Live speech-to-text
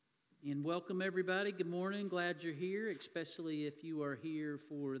And welcome everybody. Good morning. Glad you're here, especially if you are here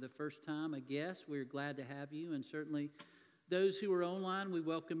for the first time, a guest. We're glad to have you, and certainly those who are online, we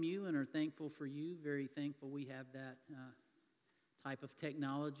welcome you and are thankful for you. Very thankful we have that type of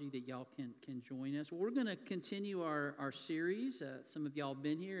technology that y'all can join us. Well, we're going to continue our series. Some of y'all have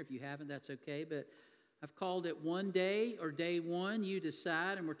been here. If you haven't, that's okay, but I've called it One Day or Day One, You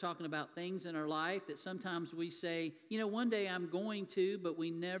Decide, and we're talking about things in our life that sometimes we say, one day I'm going to, but we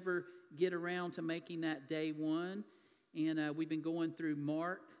never get around to making that day one. And we've been going through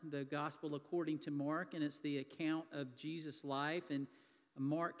Mark, the Gospel according to Mark, and it's the account of Jesus' life. And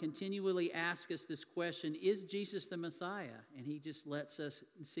Mark continually asks us this question, is Jesus the Messiah? And he just lets us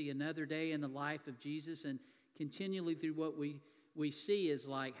see another day in the life of Jesus, and continually through what we see is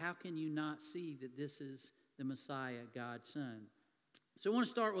like, how can you not see that this is the Messiah, God's Son? So I want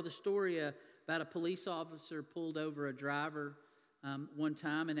to start with a story about a police officer pulled over a driver one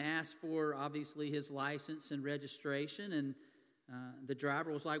time and asked for, obviously, his license and registration. And the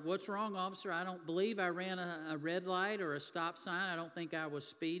driver was like, "What's wrong, officer? I don't believe I ran a red light or a stop sign. I don't think I was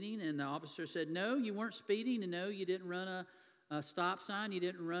speeding." And the officer said, "No, you weren't speeding, and no, you didn't run a stop sign. You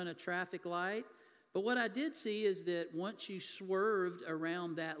didn't run a traffic light. But what I did see is that once you swerved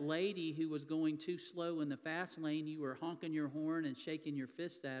around that lady who was going too slow in the fast lane, you were honking your horn and shaking your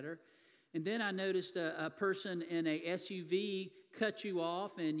fist at her. And then I noticed a person in a SUV cut you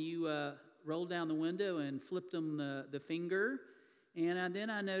off, and you rolled down the window and flipped them the finger. And then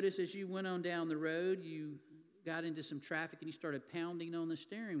I noticed as you went on down the road, you got into some traffic and you started pounding on the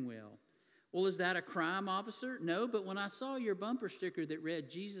steering wheel. Well, is that a crime, officer? No, but when I saw your bumper sticker that read,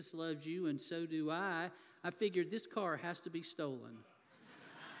 'Jesus loves you and so do I figured this car has to be stolen.'"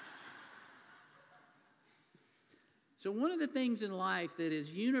 So one of the things in life that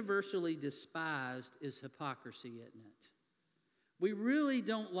is universally despised is hypocrisy, isn't it? We really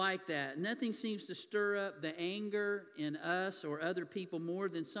don't like that. Nothing seems to stir up the anger in us or other people more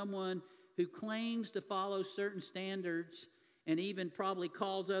than someone who claims to follow certain standards and even probably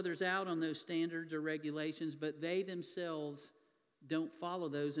calls others out on those standards or regulations, but they themselves don't follow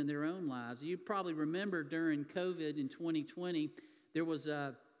those in their own lives. You probably remember during COVID in 2020, there was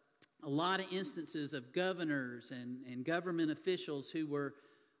a lot of instances of governors and government officials who were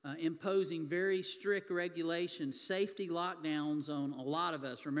imposing very strict regulations, safety lockdowns on a lot of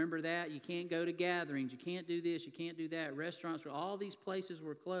us. Remember that? You can't go to gatherings, you can't do this, you can't do that. Restaurants, all these places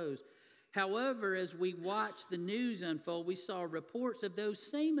were closed. However, as we watched the news unfold, we saw reports of those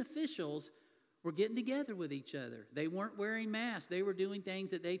same officials were getting together with each other. They weren't wearing masks. They were doing things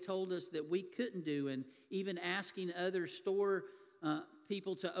that they told us that we couldn't do, and even asking other store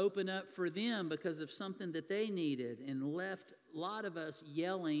people to open up for them because of something that they needed, and left a lot of us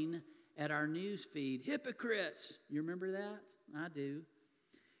yelling at our news feed, "Hypocrites!" You remember that? I do.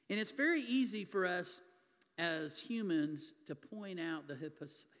 And it's very easy for us as humans to point out the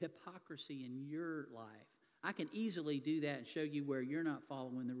hypocrisy in your life. I can easily do that and show you where you're not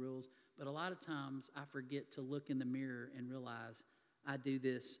following the rules, but a lot of times I forget to look in the mirror and realize I do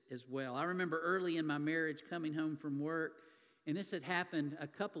this as well. I remember early in my marriage coming home from work, and this had happened a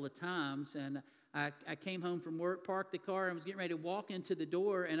couple of times, and I came home from work, parked the car, and was getting ready to walk into the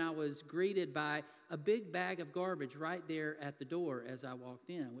door, and I was greeted by a big bag of garbage right there at the door as I walked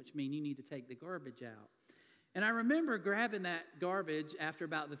in, which means you need to take the garbage out. And I remember grabbing that garbage after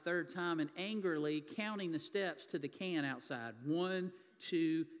about the third time and angrily counting the steps to the can outside. 1,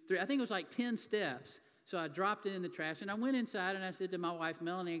 2, 3. I think it was like 10 steps. So I dropped it in the trash, and I went inside, and I said to my wife,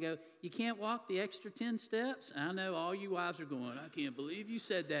 Melanie, I go, "You can't walk the extra 10 steps?" I know all you wives are going, "I can't believe you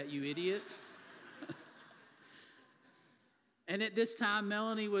said that, you idiot." And at this time,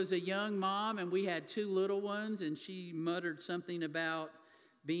 Melanie was a young mom, and we had 2 little ones, and she muttered something about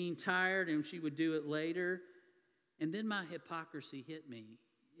being tired, and she would do it later. And then my hypocrisy hit me.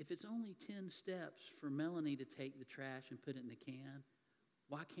 If it's only 10 steps for Melanie to take the trash and put it in the can,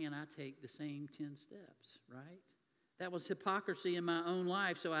 why can't I take the same 10 steps, right? That was hypocrisy in my own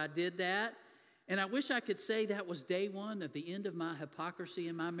life, so I did that. And I wish I could say that was day one of the end of my hypocrisy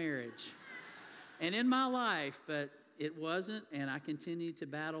in my marriage and in my life, but it wasn't, and I continued to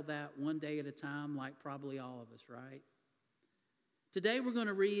battle that one day at a time like probably all of us, right? Today we're going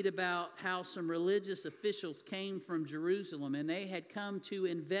to read about how some religious officials came from Jerusalem, and they had come to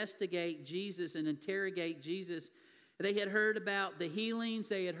investigate Jesus and interrogate Jesus. They had heard about the healings,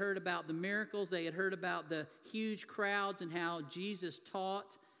 they had heard about the miracles, they had heard about the huge crowds and how Jesus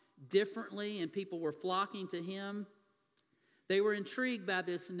taught differently and people were flocking to him. They were intrigued by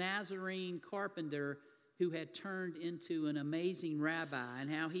this Nazarene carpenter who had turned into an amazing rabbi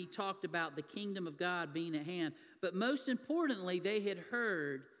and how he talked about the kingdom of God being at hand. But most importantly, they had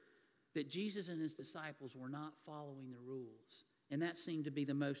heard that Jesus and his disciples were not following the rules. And that seemed to be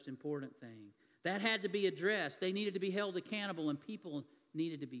the most important thing. That had to be addressed. They needed to be held accountable, and people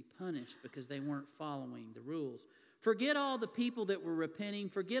needed to be punished because they weren't following the rules. Forget all the people that were repenting.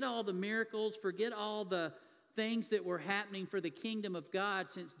 Forget all the miracles. Forget all the things that were happening for the kingdom of God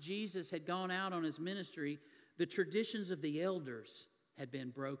since Jesus had gone out on his ministry. The traditions of the elders had been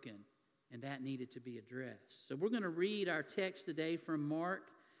broken, and that needed to be addressed. So we're going to read our text today from Mark,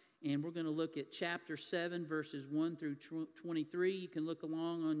 and we're going to look at chapter 7, verses 1 through 23. You can look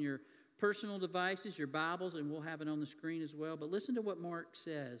along on your personal devices, your Bibles, and we'll have it on the screen as well. But listen to what Mark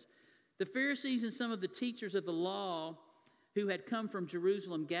says. The Pharisees and some of the teachers of the law who had come from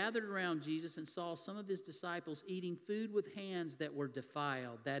Jerusalem gathered around Jesus and saw some of his disciples eating food with hands that were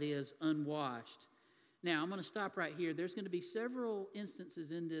defiled, that is, unwashed. Now, I'm going to stop right here. There's going to be several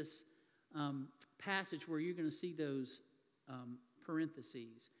instances in this passage where you're going to see those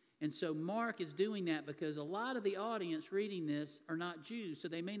parentheses. And so Mark is doing that because a lot of the audience reading this are not Jews, so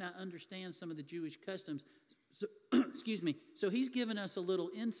they may not understand some of the Jewish customs. So, excuse me. So he's given us a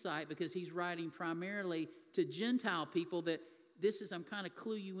little insight because he's writing primarily to Gentile people that this is, I'm kind of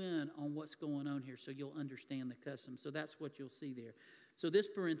clue you in on what's going on here so you'll understand the customs. So that's what you'll see there. So this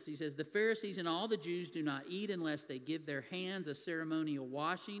parenthesis says, the Pharisees and all the Jews do not eat unless they give their hands a ceremonial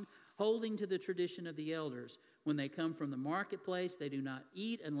washing, holding to the tradition of the elders. When they come from the marketplace, they do not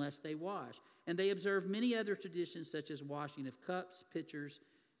eat unless they wash. And they observe many other traditions such as washing of cups, pitchers,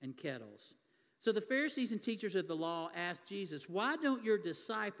 and kettles. So the Pharisees and teachers of the law asked Jesus, why don't your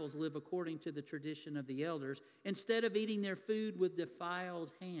disciples live according to the tradition of the elders instead of eating their food with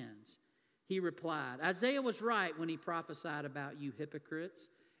defiled hands? He replied, Isaiah was right when he prophesied about you hypocrites.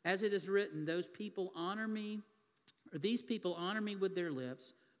 As it is written, these people honor me with their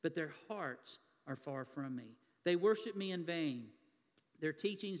lips, but their hearts are far from me. They worship me in vain. Their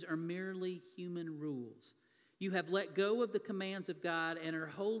teachings are merely human rules. You have let go of the commands of God and are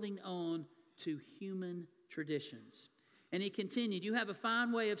holding on to human traditions. And he continued, you have a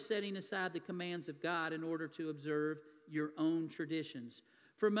fine way of setting aside the commands of God in order to observe your own traditions.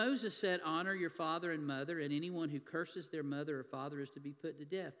 For Moses said, honor your father and mother, and anyone who curses their mother or father is to be put to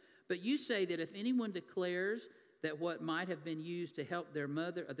death. But you say that if anyone declares that what might have been used to help their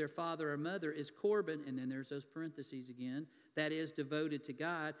father or mother is Corban, and then there's those parentheses again, that is devoted to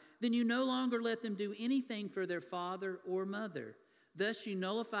God, then you no longer let them do anything for their father or mother. Thus you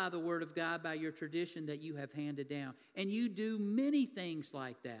nullify the word of God by your tradition that you have handed down. And you do many things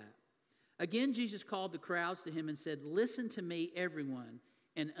like that. Again, Jesus called the crowds to him and said, listen to me, everyone,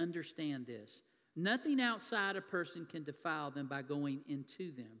 and understand this. Nothing outside a person can defile them by going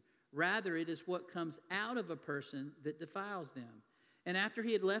into them. Rather, it is what comes out of a person that defiles them. And after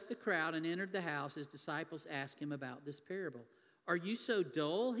he had left the crowd and entered the house, his disciples asked him about this parable. Are you so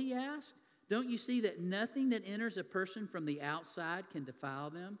dull, he asked? Don't you see that nothing that enters a person from the outside can defile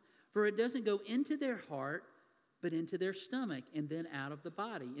them? For it doesn't go into their heart, but into their stomach, and then out of the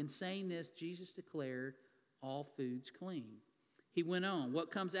body. In saying this, Jesus declared all foods clean. He went on,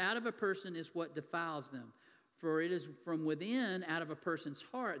 what comes out of a person is what defiles them. For it is from within, out of a person's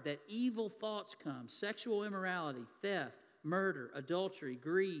heart, that evil thoughts come, sexual immorality, theft, murder, adultery,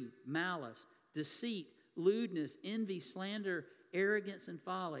 greed, malice, deceit, lewdness, envy, slander, arrogance, and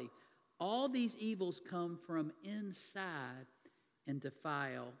folly. All these evils come from inside and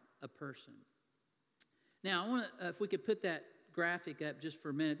defile a person. Now, I want to, if we could put that graphic up just for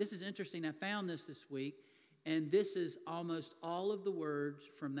a minute. This is interesting. I found this week, and this is almost all of the words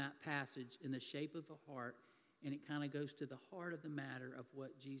from that passage in the shape of a heart, and it kind of goes to the heart of the matter of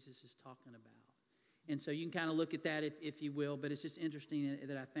what Jesus is talking about. And so you can kind of look at that if you will, but it's just interesting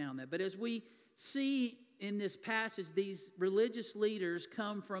that I found that. But as we see in this passage, these religious leaders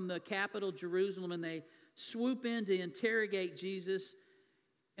come from the capital, Jerusalem, and they swoop in to interrogate Jesus.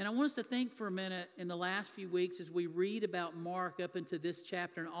 And I want us to think for a minute in the last few weeks as we read about Mark up into this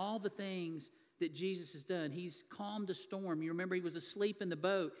chapter and all the things that Jesus has done. He's calmed a storm. You remember he was asleep in the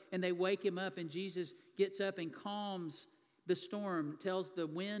boat, and they wake him up, and Jesus gets up and calms the storm, tells the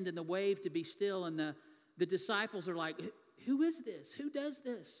wind and the wave to be still, and the disciples are like, who is this? Who does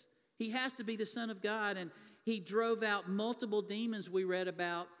this? He has to be the Son of God. And he drove out multiple demons we read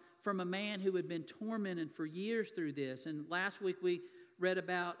about from a man who had been tormented for years through this. And last week we read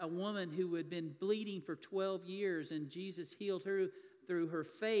about a woman who had been bleeding for 12 years, and Jesus healed her through her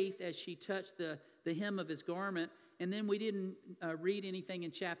faith as she touched the hem of his garment. And then we didn't read anything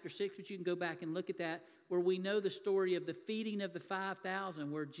in chapter 6, but you can go back and look at that, where we know the story of the feeding of the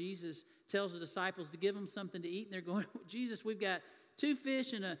 5,000, where Jesus tells the disciples to give them something to eat, and they're going, Jesus, we've got 2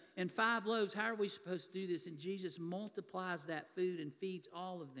 fish and 5 loaves. How are we supposed to do this? And Jesus multiplies that food and feeds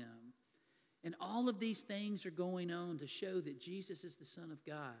all of them. And all of these things are going on to show that Jesus is the Son of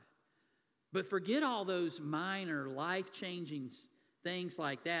God. But forget all those minor, life-changing things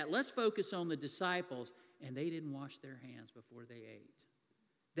like that. Let's focus on the disciples. And they didn't wash their hands before they ate.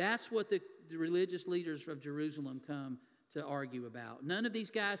 That's what the religious leaders of Jerusalem come to argue about. None of these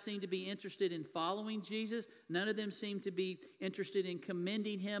guys seem to be interested in following Jesus. None of them seem to be interested in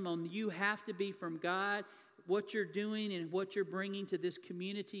commending him on you have to be from God. What you're doing and what you're bringing to this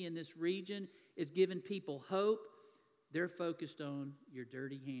community in this region is giving people hope. They're focused on your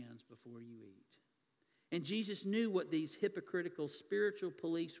dirty hands before you eat. And Jesus knew what these hypocritical spiritual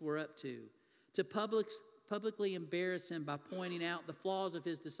police were up to publicly embarrass him by pointing out the flaws of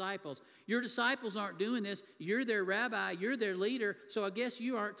his disciples. Your disciples aren't doing this. You're their rabbi. You're their leader. So I guess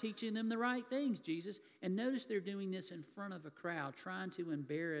you aren't teaching them the right things, Jesus. And notice they're doing this in front of a crowd, trying to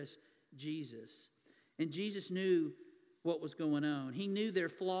embarrass Jesus. And Jesus knew what was going on. He knew their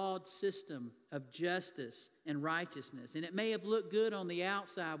flawed system of justice and righteousness. And it may have looked good on the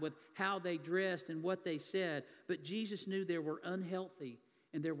outside with how they dressed and what they said, but Jesus knew there were unhealthy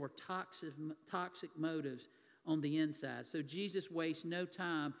and there were toxic motives on the inside. So Jesus wastes no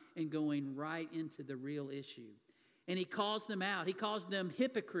time in going right into the real issue. And he calls them out. He calls them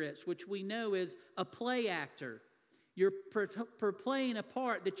hypocrites, which we know is a play actor. You're playing a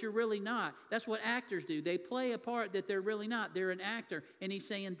part that you're really not. That's what actors do. They play a part that they're really not. They're an actor. And he's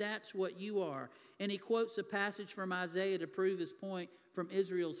saying that's what you are. And he quotes a passage from Isaiah to prove his point from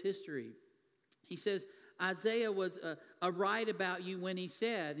Israel's history. He says, Isaiah was right about you when he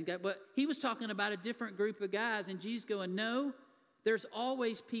said, but he was talking about a different group of guys, and Jesus going, no, there's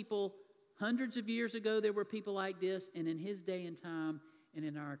always people, hundreds of years ago there were people like this, and in his day and time, and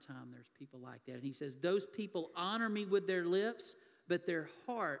in our time there's people like that. And he says, those people honor me with their lips, but their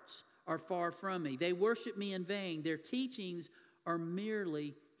hearts are far from me. They worship me in vain. Their teachings are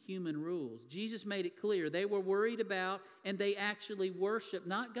merely human rules. Jesus made it clear they were worried about, and they actually worship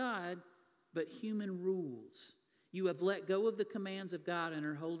not God, but human rules. You have let go of the commands of God and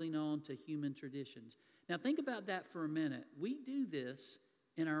are holding on to human traditions. Now think about that for a minute. We do this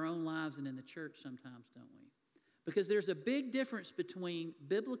in our own lives and in the church sometimes, don't we? Because there's a big difference between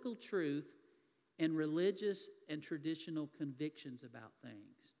biblical truth and religious and traditional convictions about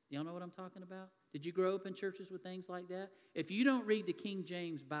things. Y'all know what I'm talking about? Did you grow up in churches with things like that? If you don't read the King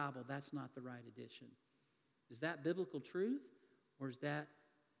James Bible, that's not the right edition. Is that biblical truth, or is that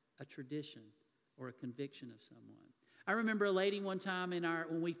a tradition or a conviction of someone? I remember a lady one time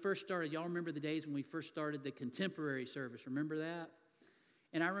when we first started, y'all remember the days when we first started the contemporary service, remember that?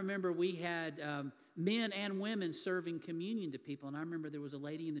 And I remember we had men and women serving communion to people, and I remember there was a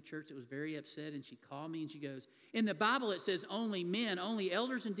lady in the church that was very upset, and she called me and she goes, in the Bible it says only men, only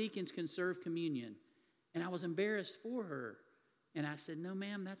elders and deacons can serve communion. And I was embarrassed for her. And I said, no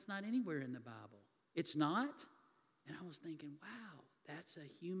ma'am, that's not anywhere in the Bible. It's not? And I was thinking, wow. That's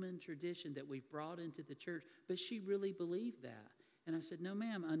a human tradition that we've brought into the church. But she really believed that. And I said, no,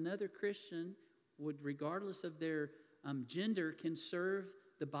 ma'am, another Christian would, regardless of their gender, can serve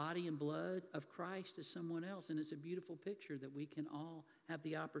the body and blood of Christ to someone else. And it's a beautiful picture that we can all have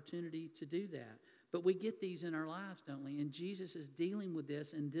the opportunity to do that. But we get these in our lives, don't we? And Jesus is dealing with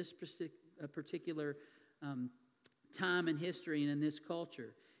this in this particular time in history and in this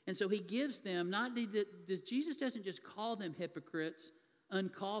culture. And so he gives them, Jesus doesn't just call them hypocrites,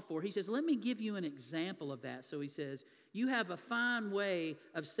 uncalled for. He says, let me give you an example of that. So he says, you have a fine way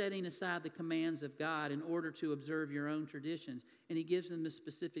of setting aside the commands of God in order to observe your own traditions. And he gives them a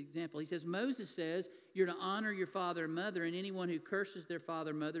specific example. He says, Moses says, you're to honor your father and mother, and anyone who curses their father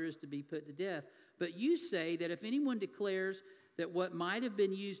and mother is to be put to death. But you say that if anyone declares that what might have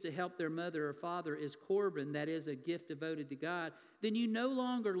been used to help their mother or father is korban, that is a gift devoted to God, then you no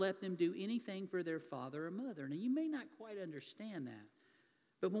longer let them do anything for their father or mother. Now, you may not quite understand that.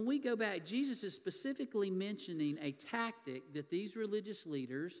 But when we go back, Jesus is specifically mentioning a tactic that these religious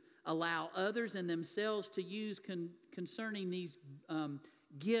leaders allow others and themselves to use concerning these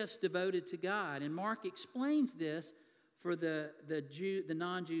gifts devoted to God. And Mark explains this for the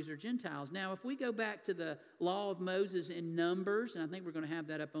non-Jews or Gentiles. Now, if we go back to the law of Moses in Numbers, and I think we're going to have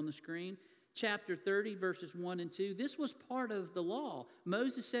that up on the screen, chapter 30, verses 1 and 2, this was part of the law.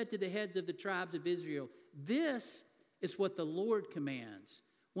 Moses said to the heads of the tribes of Israel, this is what the Lord commands.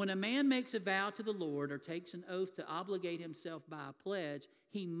 When a man makes a vow to the Lord or takes an oath to obligate himself by a pledge,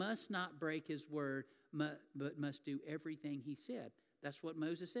 he must not break his word, but must do everything he said. That's what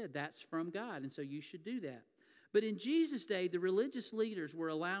Moses said. That's from God, and so you should do that. But in Jesus' day, the religious leaders were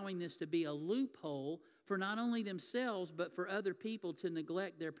allowing this to be a loophole for not only themselves, but for other people to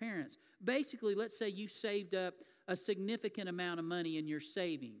neglect their parents. Basically, let's say you saved up a significant amount of money in your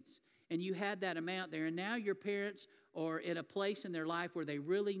savings, and you had that amount there, and now your parents are in a place in their life where they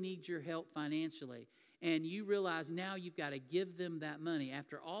really need your help financially, and you realize now you've got to give them that money.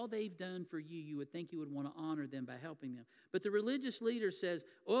 After all they've done for you, you would think you would want to honor them by helping them. But the religious leader says,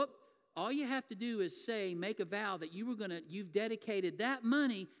 all you have to do is make a vow that you've dedicated that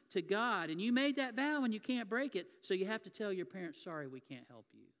money to God, and you made that vow and you can't break it, so you have to tell your parents, sorry, we can't help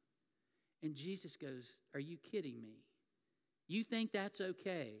you. And Jesus goes, are you kidding me? You think that's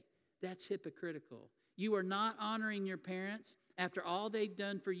okay? That's hypocritical. You are not honoring your parents after all they've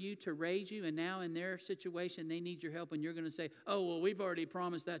done for you to raise you, and now in their situation they need your help, and you're going to say, oh, well, we've already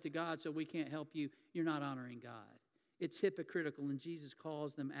promised that to God, so we can't help you. You're not honoring God. It's hypocritical, and Jesus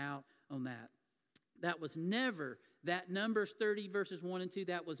calls them out on that. That Numbers 30 verses 1 and 2,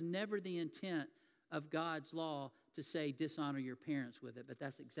 that was never the intent of God's law to say dishonor your parents with it, but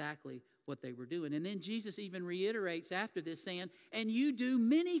that's exactly what they were doing. And then Jesus even reiterates after this saying, and you do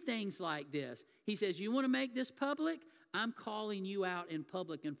many things like this. He says, you want to make this public? I'm calling you out in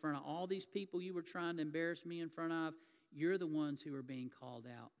public in front of all these people you were trying to embarrass me in front of. You're the ones who are being called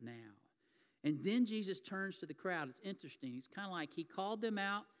out now. And then Jesus turns to the crowd. It's interesting. It's kind of like he called them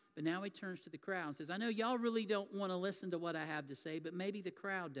out, but now he turns to the crowd and says, I know y'all really don't want to listen to what I have to say, but maybe the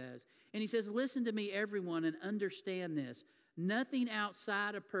crowd does. And he says, listen to me, everyone, and understand this. Nothing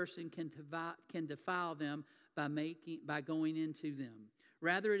outside a person can defile them by going into them.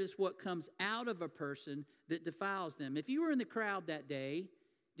 Rather, it is what comes out of a person that defiles them. If you were in the crowd that day,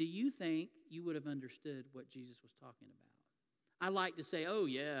 do you think you would have understood what Jesus was talking about? I like to say, oh,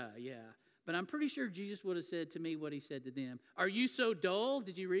 yeah. But I'm pretty sure Jesus would have said to me what he said to them. Are you so dull?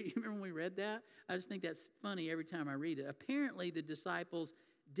 Did you remember when we read that? I just think that's funny every time I read it. Apparently, the disciples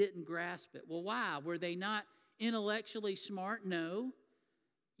didn't grasp it. Well, why? Were they not intellectually smart? No.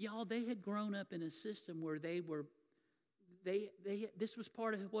 Y'all, they had grown up in a system where this was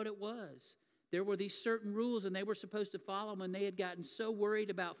part of what it was. There were these certain rules, and they were supposed to follow them, and they had gotten so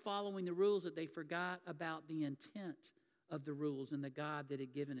worried about following the rules that they forgot about the intent of the rules and the God that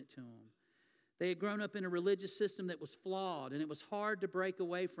had given it to them. They had grown up in a religious system that was flawed, and it was hard to break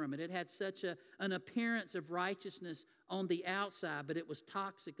away from it. It had such an appearance of righteousness on the outside, but it was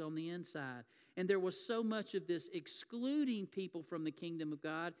toxic on the inside. And there was so much of this excluding people from the kingdom of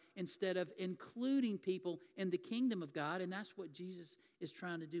God instead of including people in the kingdom of God, and that's what Jesus is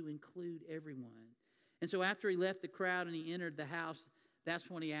trying to do, include everyone. And so after he left the crowd and he entered the house,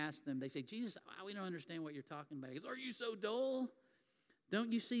 that's when he asked them. They say, Jesus, we don't understand what you're talking about. He goes, are you so dull? Don't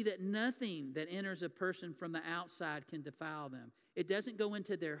you see that nothing that enters a person from the outside can defile them? It doesn't go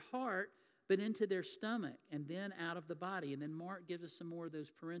into their heart, but into their stomach and then out of the body. And then Mark gives us some more of those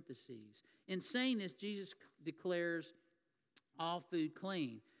parentheses. In saying this, Jesus declares all food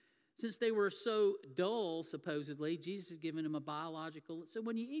clean. Since they were so dull, supposedly, Jesus is giving them a biological. So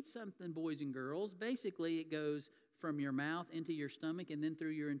when you eat something, boys and girls, basically it goes from your mouth into your stomach and then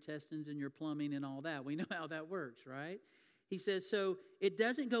through your intestines and your plumbing and all that. We know how that works, right? He says, so it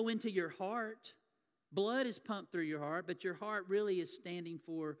doesn't go into your heart. Blood is pumped through your heart, but your heart really is standing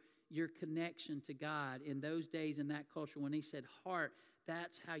for your connection to God. In those days, in that culture, when he said heart,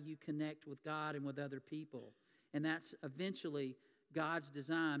 that's how you connect with God and with other people. And that's eventually God's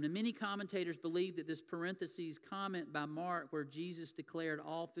design. And many commentators believe that this parentheses comment by Mark, where Jesus declared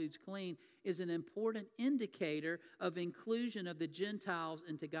all foods clean, is an important indicator of inclusion of the Gentiles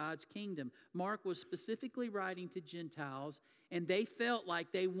into God's kingdom. Mark was specifically writing to Gentiles, and they felt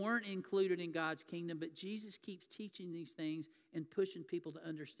like they weren't included in God's kingdom, but Jesus keeps teaching these things and pushing people to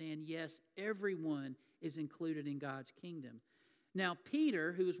understand, yes, everyone is included in God's kingdom. Now,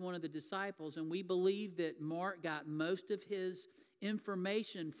 Peter, who was one of the disciples, and we believe that Mark got most of his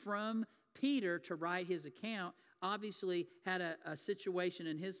information from Peter to write his account, obviously had a situation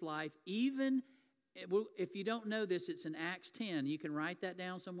in his life. Even if you don't know this, it's in Acts 10. You can write that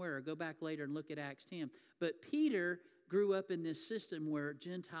down somewhere or go back later and look at Acts 10. But Peter grew up in this system where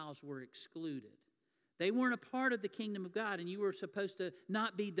Gentiles were excluded. They weren't a part of the kingdom of God, and you were supposed to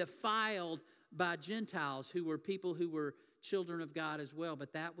not be defiled by Gentiles, who were people who were children of God as well,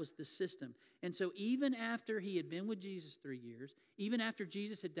 but that was the system. And so even after he had been with Jesus 3 years, even after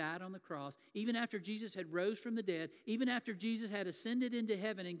Jesus had died on the cross, even after Jesus had rose from the dead, even after Jesus had ascended into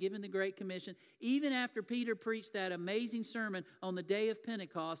heaven and given the Great Commission, even after Peter preached that amazing sermon on the day of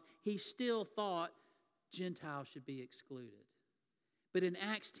Pentecost, he still thought Gentiles should be excluded. But in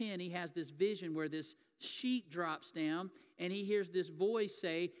Acts 10, he has this vision where this sheet drops down and he hears this voice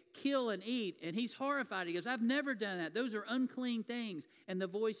say, kill and eat. And he's horrified. He goes, I've never done that. Those are unclean things. And the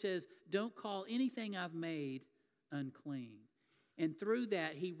voice says, don't call anything I've made unclean. And through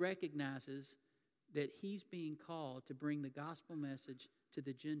that, he recognizes that he's being called to bring the gospel message to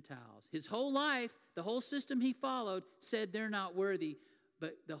the Gentiles. His whole life, the whole system he followed, said they're not worthy.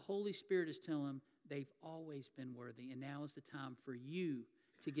 But the Holy Spirit is telling him they've always been worthy. And now is the time for you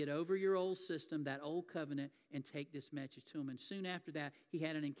to get over your old system, that old covenant, and take this message to him. And soon after that, he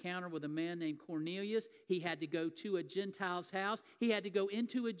had an encounter with a man named Cornelius. He had to go to a Gentile's house. He had to go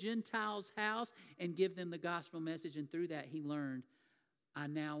into a Gentile's house and give them the gospel message. And through that, he learned, I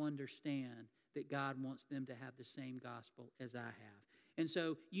now understand that God wants them to have the same gospel as I have. And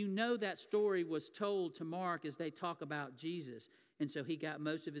so you know that story was told to Mark as they talk about Jesus. And so he got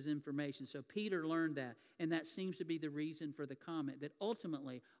most of his information. So Peter learned that. And that seems to be the reason for the comment that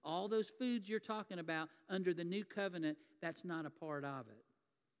ultimately all those foods you're talking about under the new covenant, that's not a part of it.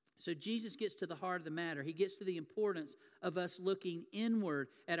 So Jesus gets to the heart of the matter. He gets to the importance of us looking inward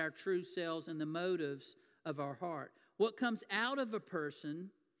at our true selves and the motives of our heart. What comes out of a person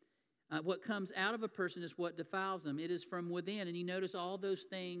is what defiles them. It is from within. And you notice all those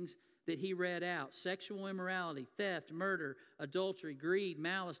things that he read out: sexual immorality, theft, murder, adultery, greed,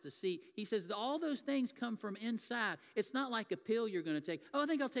 malice, deceit. He says that all those things come from inside. It's not like a pill you're going to take. Oh, I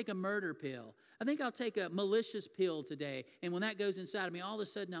think I'll take a murder pill. I think I'll take a malicious pill today. And when that goes inside of me, all of a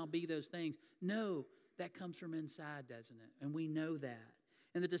sudden I'll be those things. No, that comes from inside, doesn't it? And we know that.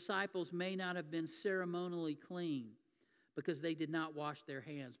 And the disciples may not have been ceremonially clean because they did not wash their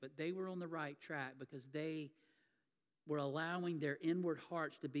hands, but they were on the right track because they were allowing their inward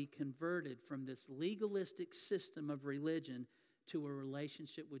hearts to be converted from this legalistic system of religion to a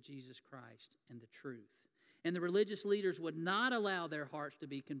relationship with Jesus Christ and the truth. And the religious leaders would not allow their hearts to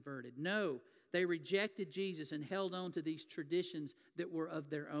be converted. No, they rejected Jesus and held on to these traditions that were of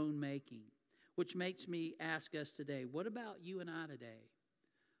their own making, which makes me ask us today, what about you and I today?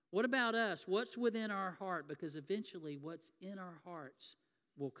 What about us? What's within our heart? Because eventually what's in our hearts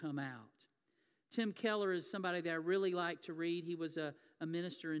will come out. Tim Keller is somebody that I really like to read. He was a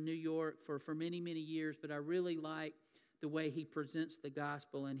minister in New York for many, many years, but I really like the way he presents the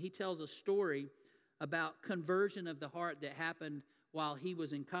gospel. And he tells a story about conversion of the heart that happened while he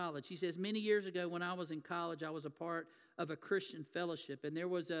was in college. He says, many years ago when I was in college, I was a part of a Christian fellowship, and there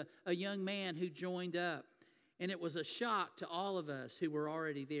was a young man who joined up. And it was a shock to all of us who were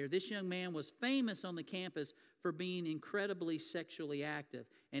already there. This young man was famous on the campus for being incredibly sexually active,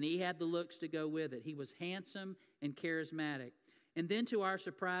 and he had the looks to go with it. He was handsome and charismatic. And then to our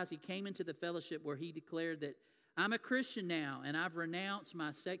surprise, he came into the fellowship where he declared that I'm a Christian now, and I've renounced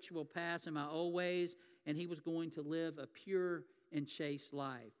my sexual past and my old ways, and he was going to live a pure and chaste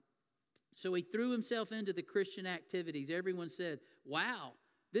life. So he threw himself into the Christian activities. Everyone said, wow,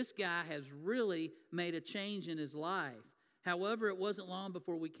 this guy has really made a change in his life. However, it wasn't long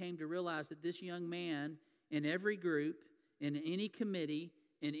before we came to realize that this young man, in every group, in any committee,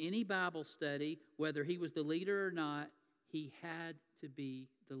 in any Bible study, whether he was the leader or not, he had to be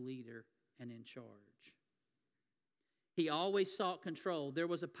the leader and in charge. He always sought control. There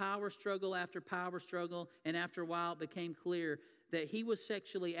was a power struggle after power struggle, and after a while it became clear that he was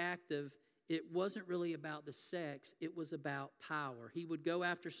sexually active. It wasn't really about the sex, it was about power. He would go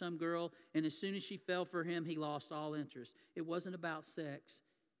after some girl, and as soon as she fell for him, he lost all interest. It wasn't about sex,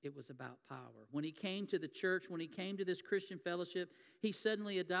 it was about power. When he came to the church, when he came to this Christian fellowship, he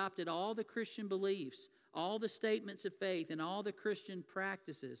suddenly adopted all the Christian beliefs, all the statements of faith, and all the Christian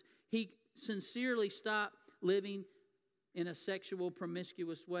practices. He sincerely stopped living in a sexual,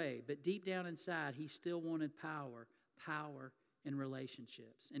 promiscuous way, but deep down inside, he still wanted power in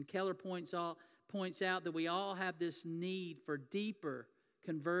relationships. And Keller points out that we all have this need for deeper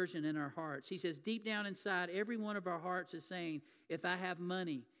conversion in our hearts. He says, deep down inside, every one of our hearts is saying, if I have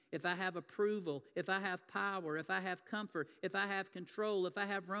money, if I have approval, if I have power, if I have comfort, if I have control, if I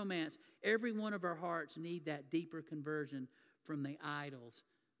have romance, every one of our hearts need that deeper conversion from the idols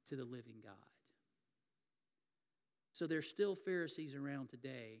to the living God. So there's still Pharisees around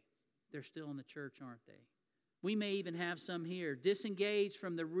today. They're still in the church, aren't they? We may even have some here, disengaged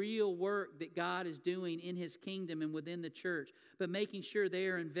from the real work that God is doing in His kingdom and within the church, but making sure they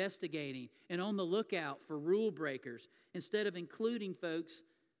are investigating and on the lookout for rule breakers. Instead of including folks,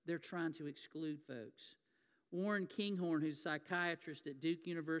 they're trying to exclude folks. Warren Kinghorn, who's a psychiatrist at Duke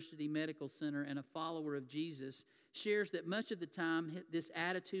University Medical Center and a follower of Jesus, shares that much of the time this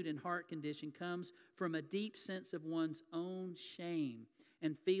attitude and heart condition comes from a deep sense of one's own shame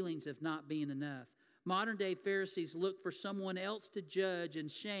and feelings of not being enough. Modern-day Pharisees look for someone else to judge and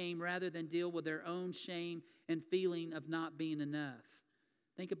shame rather than deal with their own shame and feeling of not being enough.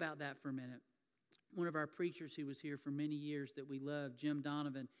 Think about that for a minute. One of our preachers who was here for many years that we love, Jim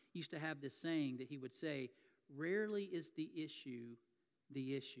Donovan, used to have this saying that he would say, "Rarely is the issue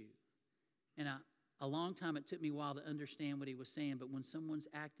the issue." And a long time it took me a while to understand what he was saying, but when someone's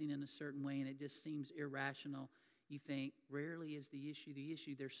acting in a certain way and it just seems irrational, you think, rarely is the issue the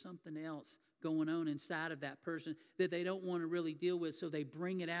issue. There's something else going on inside of that person that they don't want to really deal with, so they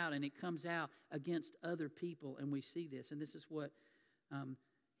bring it out, and it comes out against other people, and we see this. And this is what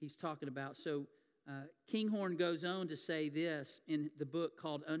he's talking about. So Kinghorn goes on to say this in the book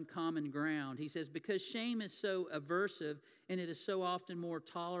called Uncommon Ground. He says, because shame is so aversive and it is so often more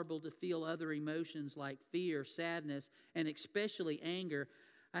tolerable to feel other emotions like fear, sadness, and especially anger,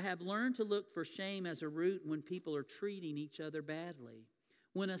 I have learned to look for shame as a root when people are treating each other badly.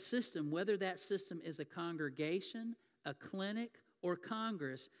 When a system, whether that system is a congregation, a clinic, or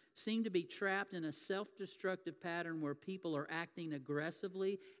Congress, seem to be trapped in a self-destructive pattern where people are acting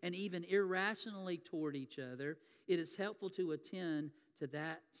aggressively and even irrationally toward each other, it is helpful to attend to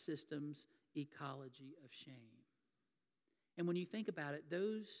that system's ecology of shame. And when you think about it,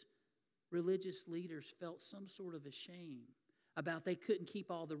 those religious leaders felt some sort of a shame about they couldn't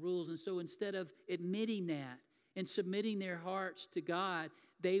keep all the rules. And so instead of admitting that and submitting their hearts to God,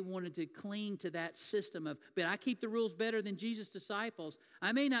 they wanted to cling to that system of, but I keep the rules better than Jesus' disciples.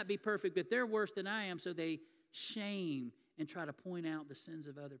 I may not be perfect, but they're worse than I am. So they shame and try to point out the sins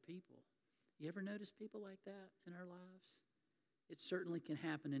of other people. You ever notice people like that in our lives? It certainly can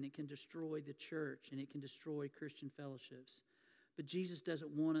happen, and it can destroy the church, and it can destroy Christian fellowships. But Jesus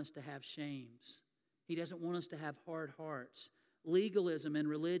doesn't want us to have shames. He doesn't want us to have hard hearts. Legalism and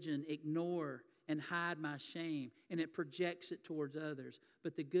religion ignore and hide my shame, and it projects it towards others.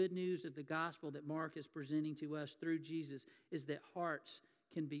 But the good news of the gospel that Mark is presenting to us through Jesus is that hearts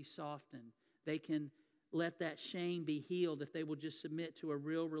can be softened. They can let that shame be healed if they will just submit to a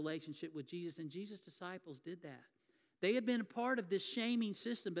real relationship with Jesus. And Jesus' disciples did that. They had been a part of this shaming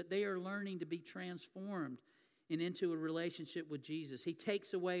system, but they are learning to be transformed and into a relationship with Jesus. He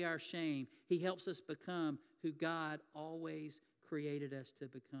takes away our shame. He helps us become who God always created us to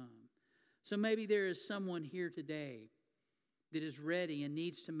become. So maybe there is someone here today that is ready and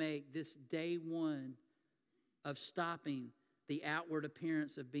needs to make this day one of stopping the outward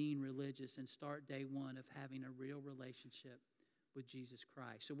appearance of being religious and start day one of having a real relationship with Jesus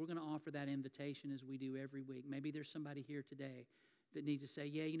Christ. So we're going to offer that invitation as we do every week. Maybe there's somebody here today that needs to say,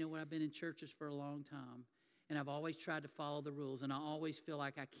 yeah, you know what, I've been in churches for a long time, and I've always tried to follow the rules, and I always feel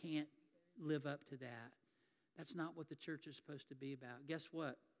like I can't live up to that. That's not what the church is supposed to be about. Guess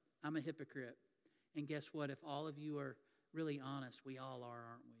what? I'm a hypocrite. And guess what? If all of you are really honest, we all are,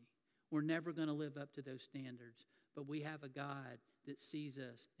 aren't we? We're never going to live up to those standards, but we have a God that sees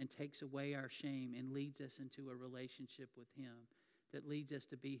us and takes away our shame and leads us into a relationship with Him that leads us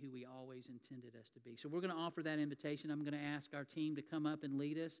to be who He always intended us to be. So we're going to offer that invitation. I'm going to ask our team to come up and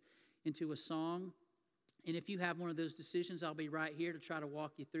lead us into a song. And if you have one of those decisions, I'll be right here to try to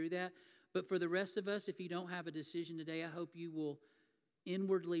walk you through that. But for the rest of us, if you don't have a decision today, I hope you will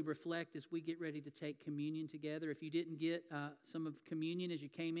inwardly reflect as we get ready to take communion together. If you didn't get some of communion as you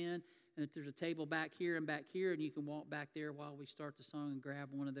came in, and if there's a table back here, and you can walk back there while we start the song and grab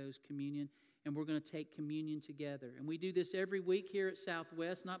one of those communion. And we're going to take communion together. And we do this every week here at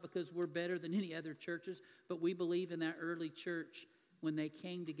Southwest, not because we're better than any other churches, but we believe in that early church. When they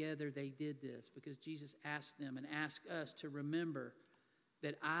came together, they did this because Jesus asked them and asked us to remember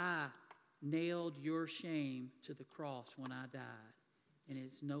that I nailed your shame to the cross when I died, and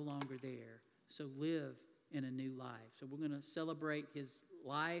it's no longer there. So live in a new life. So we're going to celebrate His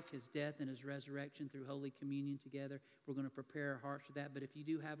life, His death, and His resurrection through Holy Communion together. We're going to prepare our hearts for that. But if you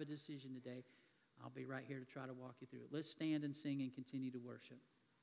do have a decision today, I'll be right here to try to walk you through it. Let's stand and sing and continue to worship.